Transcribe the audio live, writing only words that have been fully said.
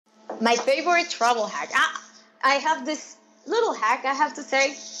My favorite travel hack. I have this little hack, I have to say,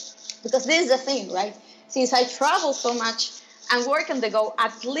 because this is the thing, right? Since I travel so much and work on the go,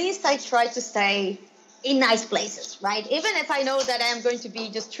 at least I try to stay in nice places, right? Even if I know that I'm going to be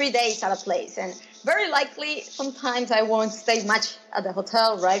just 3 days at a place, and very likely sometimes I won't stay much at the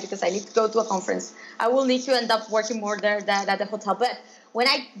hotel, right? Because I need to go to a conference. I will need to end up working more there than at the hotel. But when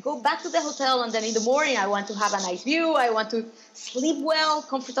I go back to the hotel and then in the morning I want to have a nice view, I want to sleep well,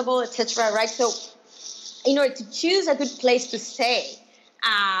 comfortable, etc., right? So in order to choose a good place to stay,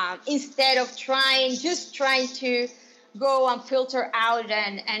 instead of trying to go and filter out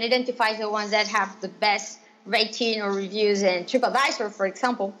and identify the ones that have the best rating or reviews in TripAdvisor, for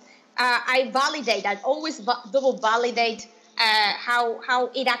example, I validate. I always double validate how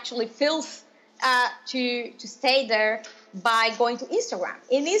it actually feels to stay there by going to Instagram.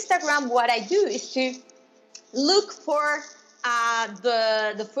 In Instagram, what I do is to look for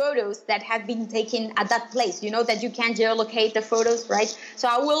the photos that have been taken at that place. You know that you can geolocate the photos, right? So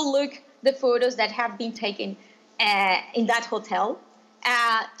I will look the photos that have been taken in that hotel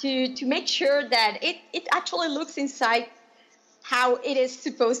to make sure that it actually looks inside how it is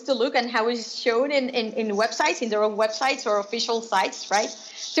supposed to look and how it is shown in websites, in their own websites or official sites, right?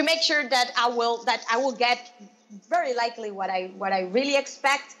 To make sure that I will get very likely what I really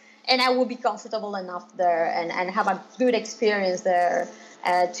expect, and I will be comfortable enough there and have a good experience there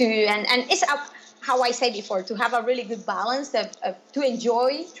and it's how I said before, to have a really good balance of to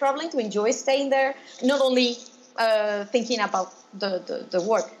enjoy traveling, to enjoy staying there, not only thinking about the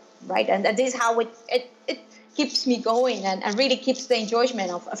work, right? And that is how it keeps me going and really keeps the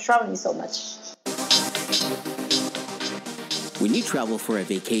enjoyment of traveling so much. When you travel for a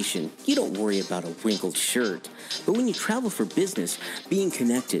vacation, you don't worry about a wrinkled shirt. But when you travel for business, being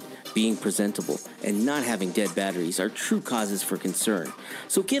connected, being presentable, and not having dead batteries are true causes for concern.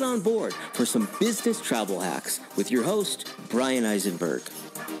 So get on board for some business travel hacks with your host, Brian Eisenberg.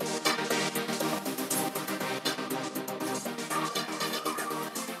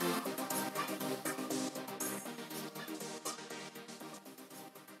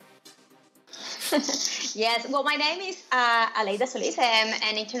 Yes, well, my name is Aleyda Solis. I'm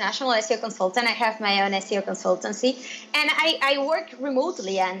an international SEO consultant. I have my own SEO consultancy, and I work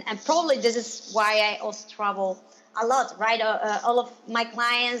remotely, and probably this is why I also travel a lot, right? All of my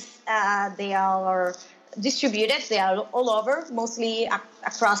clients, they are distributed. They are all over, mostly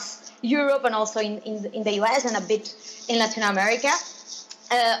across Europe and also in the US and a bit in Latin America.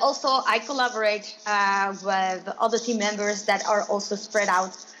 Also, I collaborate with other team members that are also spread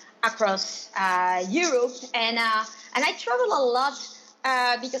out across Europe, and I travel a lot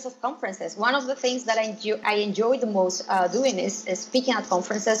because of conferences. One of the things that I enjoy the most doing is speaking at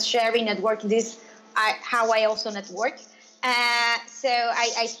conferences, sharing, networking. This how I also network. So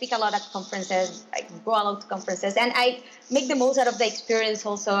I speak a lot at conferences. I go a lot to conferences, and I make the most out of the experience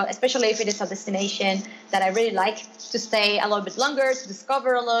also, especially if it is a destination that I really like, to stay a little bit longer, to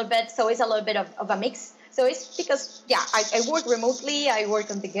discover a little bit. So it's a little bit of a mix. So it's because, I work remotely, I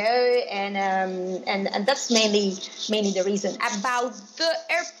work on the go, and that's mainly the reason. About the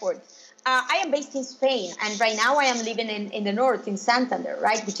airport, I am based in Spain, and right now I am living in the north, in Santander,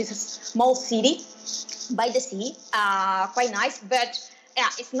 right, which is a small city by the sea, quite nice, but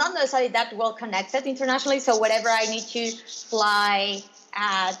it's not necessarily that well connected internationally. So whenever I need to fly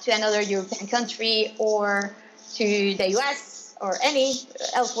to another European country or to the US, or any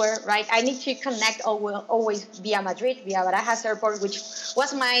elsewhere, right? I need to connect always via Madrid, via Barajas Airport, which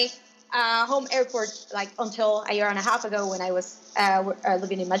was my home airport like until a year and a half ago when I was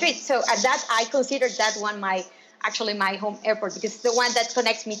living in Madrid. So at that, I considered that one my home airport, because it's the one that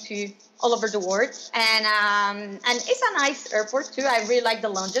connects me to all over the world, and it's a nice airport too. I really like the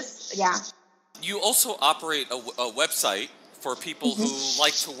lounges. Yeah. You also operate a website for people who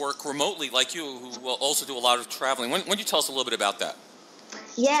like to work remotely, like you, who will also do a lot of traveling. When you tell us a little bit about that?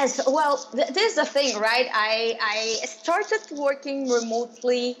 Yes, well, this is the thing, right? I started working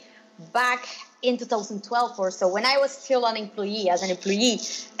remotely back in 2012 or so, when I was still an employee of an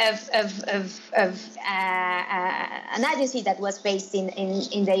agency that was based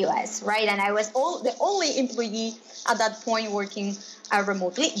in the US, right? And I was the only employee at that point working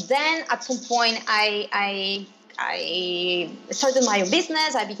remotely. Then at some point, I started my own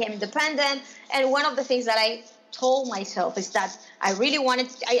business. I became independent, and one of the things that I told myself is that I didn't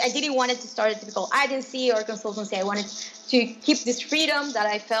want to start a typical agency or consultancy. I wanted to keep this freedom that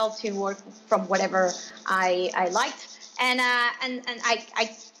I felt to work from whatever I liked, and I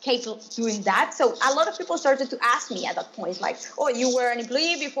capable of doing that. So a lot of people started to ask me at that point, like, oh, you were an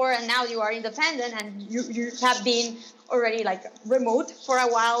employee before and now you are independent and you have been already like remote for a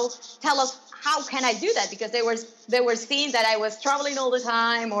while. Tell us, how can I do that? Because they were seeing that I was traveling all the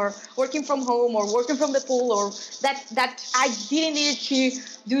time, or working from home, or working from the pool, or that I didn't need to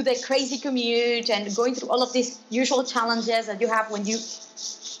do the crazy commute and going through all of these usual challenges that you have when you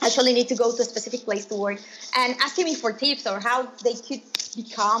actually need to go to a specific place to work, and asking me for tips or how they could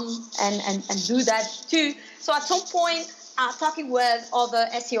become and do that too. So at some point, talking with other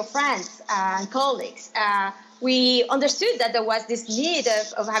SEO friends and colleagues, we understood that there was this need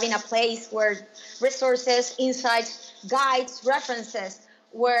of having a place where resources, insights, guides, references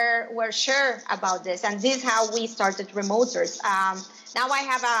were shared about this. And this is how we started Remoters. Now I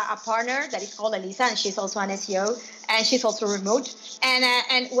have a partner that is called Elisa, and she's also an SEO, and she's also remote.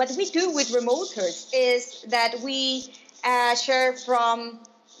 And what we do with Remoters is that we share from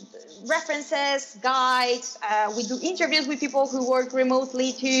references, guides. We do interviews with people who work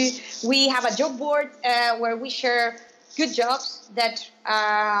remotely too. We have a job board where we share good jobs that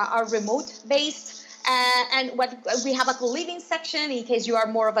are remote based. And what we have a co-living section in case you are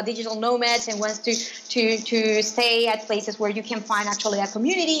more of a digital nomad and wants to stay at places where you can find actually a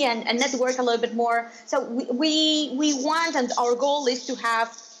community and network a little bit more. So we want, and our goal is to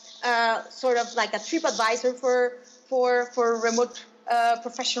have sort of like a TripAdvisor for remote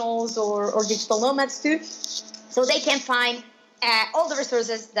professionals or digital nomads too, so they can find all the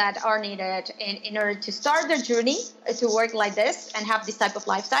resources that are needed in order to start their journey to work like this and have this type of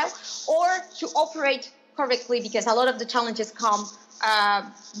lifestyle, or to operate correctly, because a lot of the challenges come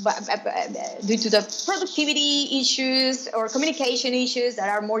due to the productivity issues or communication issues that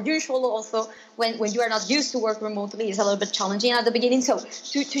are more usual also when you are not used to work remotely. Is a little bit challenging at the beginning. So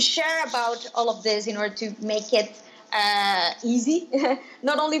to share about all of this in order to make it easy,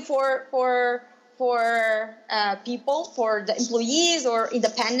 not only for people, for the employees or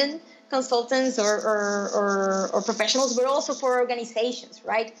independent consultants or professionals, but also for organizations,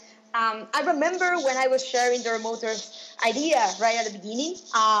 right? I remember when I was sharing the Remoters idea right at the beginning,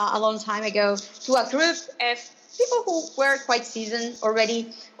 a long time ago, to a group of people who were quite seasoned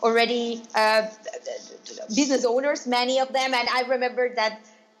already business owners, many of them. And I remember that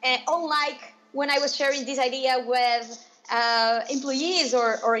unlike when I was sharing this idea with employees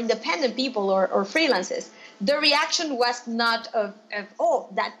or independent people or freelancers, the reaction was not of oh,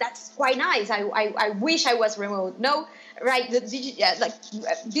 that's quite nice. I wish I was remote. No, right? Like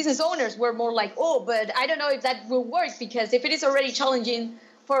business owners were more like, oh, but I don't know if that will work, because if it is already challenging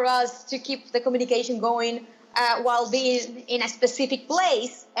for us to keep the communication going while being in a specific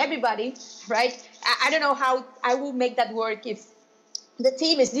place, everybody, right? I don't know how I will make that work if the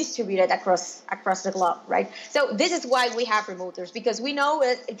team is distributed across the globe, right? So this is why we have Remoters, because we know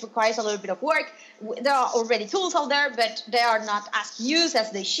it requires a little bit of work. There are already tools out there, but they are not as used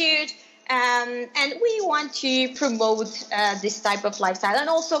as they should. And we want to promote this type of lifestyle, and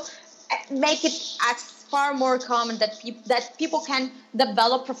also make it as far more common that people can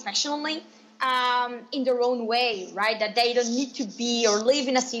develop professionally in their own way, right? That they don't need to be or live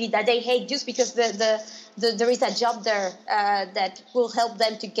in a city that they hate just because there is a job there that will help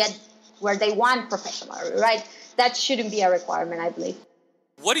them to get where they want professionally, right? That shouldn't be a requirement, I believe.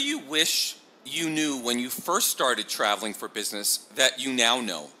 What do you wish you knew when you first started traveling for business that you now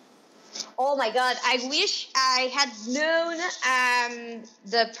know? Oh my God, I wish I had known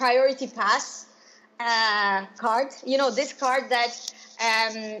the Priority Pass card. You know, this card that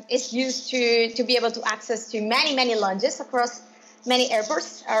is used to be able to access to many lounges across many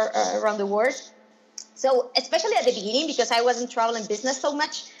airports around the world. So especially at the beginning, because I wasn't traveling business so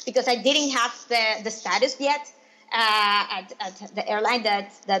much, because I didn't have the status yet at the airline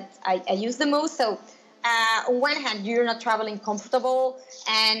that I use the most. So on one hand, you're not traveling comfortable,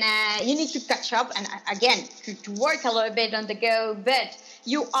 and you need to catch up, and again, to work a little bit on the go, but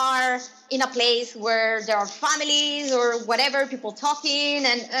you are in a place where there are families or whatever, people talking,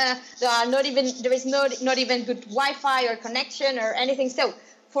 and there is not even good Wi-Fi or connection or anything. So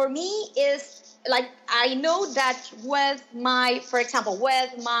for me, is like, I know that with my phone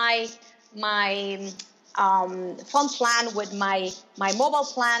plan, with my mobile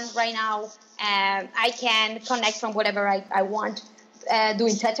plan right now, I can connect from whatever I want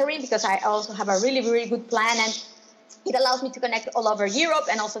doing tethering, because I also have a really, really good plan, and it allows me to connect all over Europe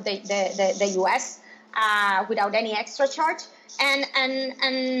and also the US without any extra charge. And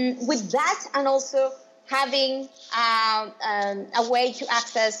with that, and also having a way to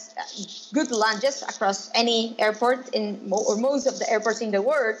access good lounges across any airport or most of the airports in the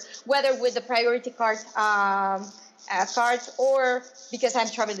world, whether with the priority card card, or because I'm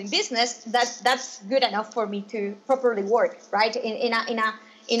traveling business, that's good enough for me to properly work, right? In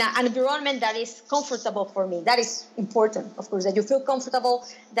an environment that is comfortable for me. That is important, of course, that you feel comfortable,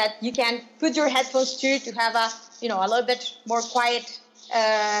 that you can put your headphones to have a little bit more quiet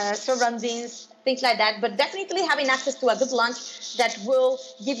surroundings, things like that. But definitely having access to a good lunch that will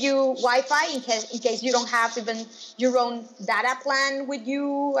give you Wi-Fi in case you don't have even your own data plan with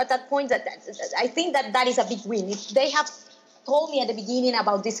you at that point. I think that is a big win. If they have told me at the beginning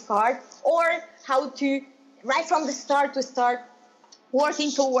about this card, or how to, right from the start, to start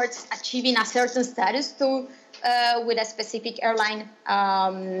working towards achieving a certain status with a specific airline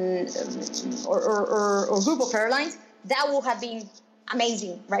or group of airlines, that would have been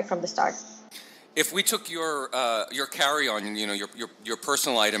amazing right from the start. If we took your carry-on, your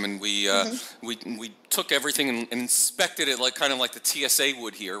personal item, and we took everything and inspected it like the TSA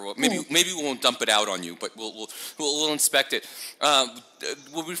would here. Well, maybe we won't dump it out on you, but we'll inspect it.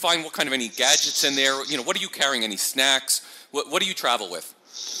 Will we find any gadgets in there? What are you carrying? Any snacks? What do you travel with?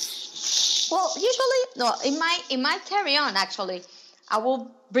 Well, usually, no. In my carry-on, actually, I will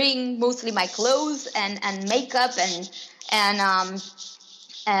bring mostly my clothes and makeup and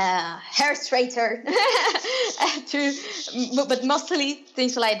hair straighterator, but mostly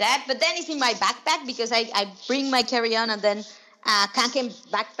things like that. But then it's in my backpack, because I bring my carry-on and then Kanken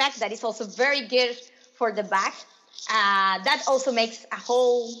backpack that is also very good for the back. That also makes a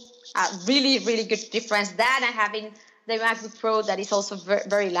whole really, really good difference. That and having the MacBook Pro that is also very,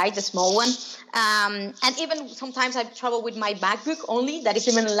 very light, the small one. And even sometimes I travel with my MacBook only. That is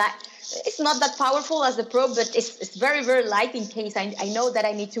even light. It's not that powerful as the Pro, but it's very, very light in case I know that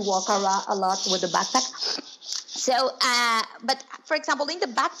I need to walk around a lot with the backpack. So, but for example, in the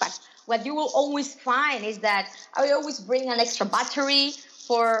backpack, what you will always find is that I always bring an extra battery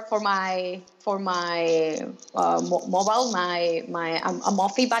for my mobile, my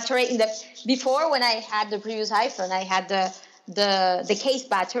Mophie battery. Before, when I had the previous iPhone, I had the case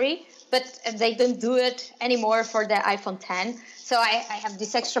battery, but they don't do it anymore for the iPhone 10. So I have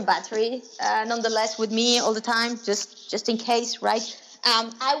this extra battery nonetheless with me all the time, just in case, right?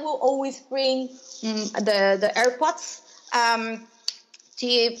 I will always bring the AirPods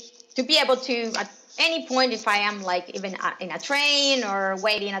to be able to, at any point, if I am even in a train or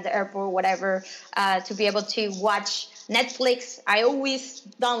waiting at the airport, whatever, to be able to watch Netflix. I always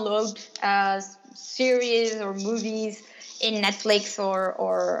download series or movies in Netflix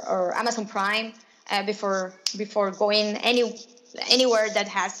or Amazon Prime before going anywhere that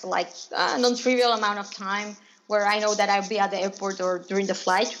has a non-trivial amount of time where I know that I'll be at the airport or during the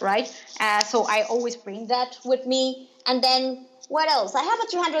flight, right? So I always bring that with me. And then what else? I have a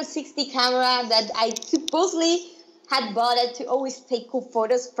 360 camera that I supposedly had bought it to always take cool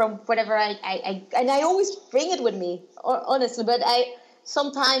photos from whatever and I always bring it with me, honestly. But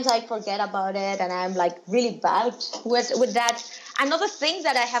sometimes I forget about it, and I'm really bad with that. Another thing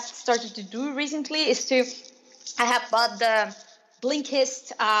that I have started to do recently is I have bought the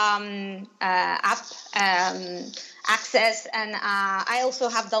Blinkist app access, and I also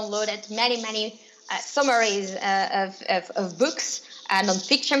have downloaded many summaries of books,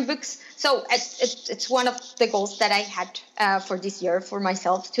 non-fiction books. So it's one of the goals that I had for this year for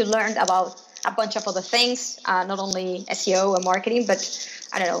myself, to learn about a bunch of other things, not only SEO and marketing, but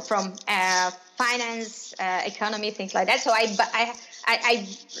I don't know, from finance, economy, things like that. So I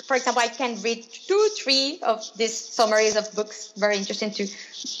for example, I can read 2-3 of these summaries of books. Very interesting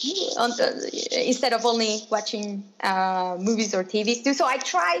instead of only watching movies or TVs too. So I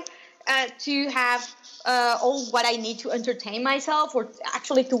try to have all what I need to entertain myself, or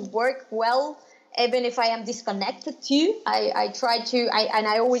actually to work well, even if I am disconnected too. I try to, and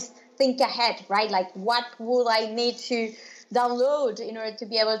I always think ahead, right? What will I need to download in order to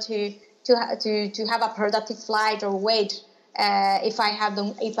be able to have a productive flight or wait if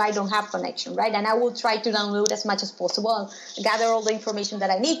I don't have connection, right? And I will try to download as much as possible and gather all the information that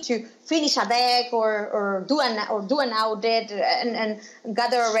I need to finish a deck or do an audit and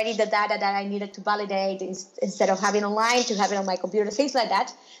gather already the data that I needed to validate, instead of having online, to have it on my computer, things like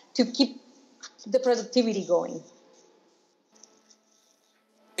that, to keep the productivity going.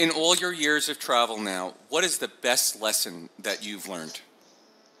 In all your years of travel now, what is the best lesson that you've learned?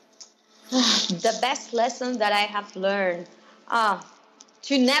 The best lesson that I have learned,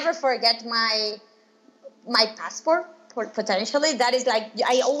 to never forget my passport, potentially. That is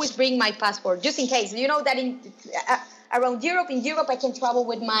I always bring my passport, just in case. You know that around Europe, I can travel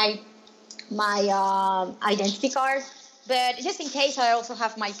with my identity card. But just in case, I also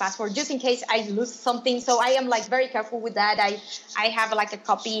have my passport, just in case I lose something. So I am very careful with that. I have a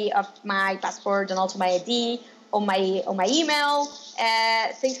copy of my passport and also my ID on my email,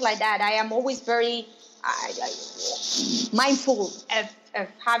 things like that. I am always very mindful of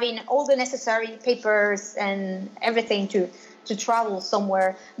having all the necessary papers and everything to travel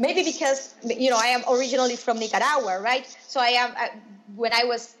somewhere. Maybe because, I am originally from Nicaragua, right? So when I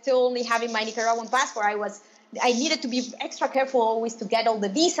was still only having my Nicaraguan passport, I needed to be extra careful always to get all the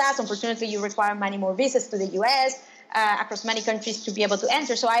visas. Unfortunately, you require many more visas to the US, across many countries to be able to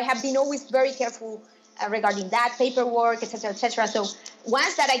enter. So I have been always very careful regarding that, paperwork, etc., etc. So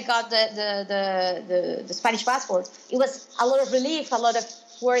once that I got the Spanish passport, it was a lot of relief, a lot of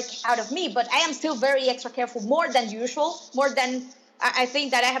work out of me. But I am still very extra careful, more than usual, more than I think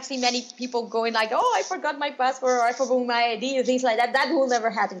that I have seen many people going like, oh, I forgot my passport or I forgot my ID and things like that. That will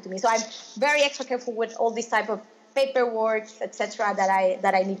never happen to me. So I'm very extra careful with all this type of paperwork, etc.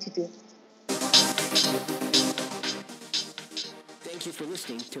 that I need to do. Thank you for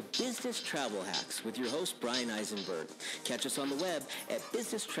listening to Business Travel Hacks with your host, Brian Eisenberg. Catch us on the web at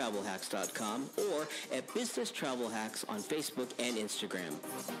businesstravelhacks.com or at Business Travel Hacks on Facebook and Instagram.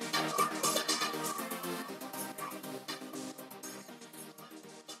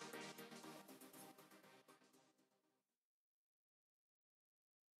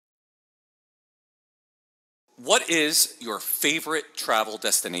 What is your favorite travel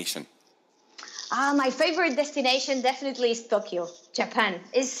destination? My favorite destination definitely is Tokyo, Japan.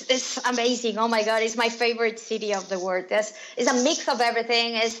 It's amazing. Oh my God, it's my favorite city of the world. It's a mix of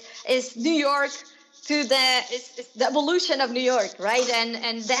everything. It's New York to it's the evolution of New York, right?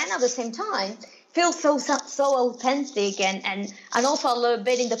 And then at the same time, feels so authentic and also a little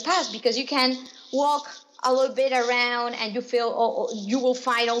bit in the past, because you can walk a little bit around and you will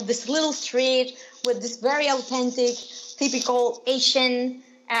find all this little street with this very authentic, typical Asian,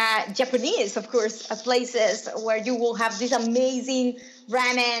 Japanese, of course, places where you will have this amazing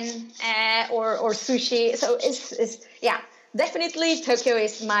ramen or sushi. So it's definitely Tokyo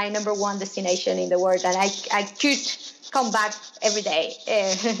is my number one destination in the world, and I could come back every day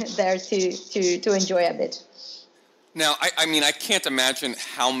there to enjoy a bit. Now, I can't imagine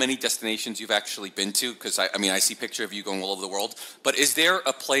how many destinations you've actually been to, because I see a picture of you going all over the world. But is there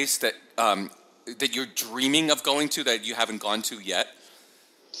a place that that you're dreaming of going to that you haven't gone to yet?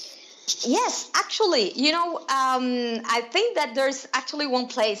 Yes, actually, I think that there's actually one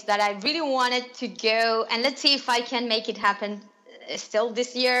place that I really wanted to go, and let's see if I can make it happen still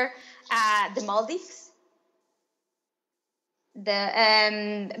this year, the Maldives.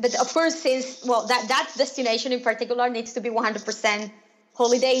 But of course, that destination in particular needs to be 100%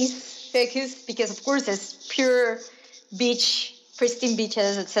 holidays focused, because of course it's pure beach, pristine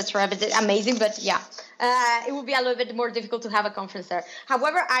beaches, etc. But amazing. But it will be a little bit more difficult to have a conference there.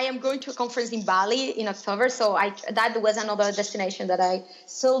 However, I am going to a conference in Bali in October, so that was another destination that I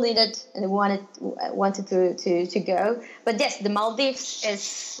still needed and wanted to go. But yes, the Maldives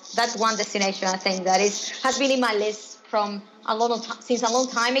that's one destination I think that has been in my list from since a long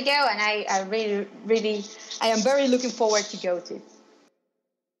time ago, and I am very looking forward to go to.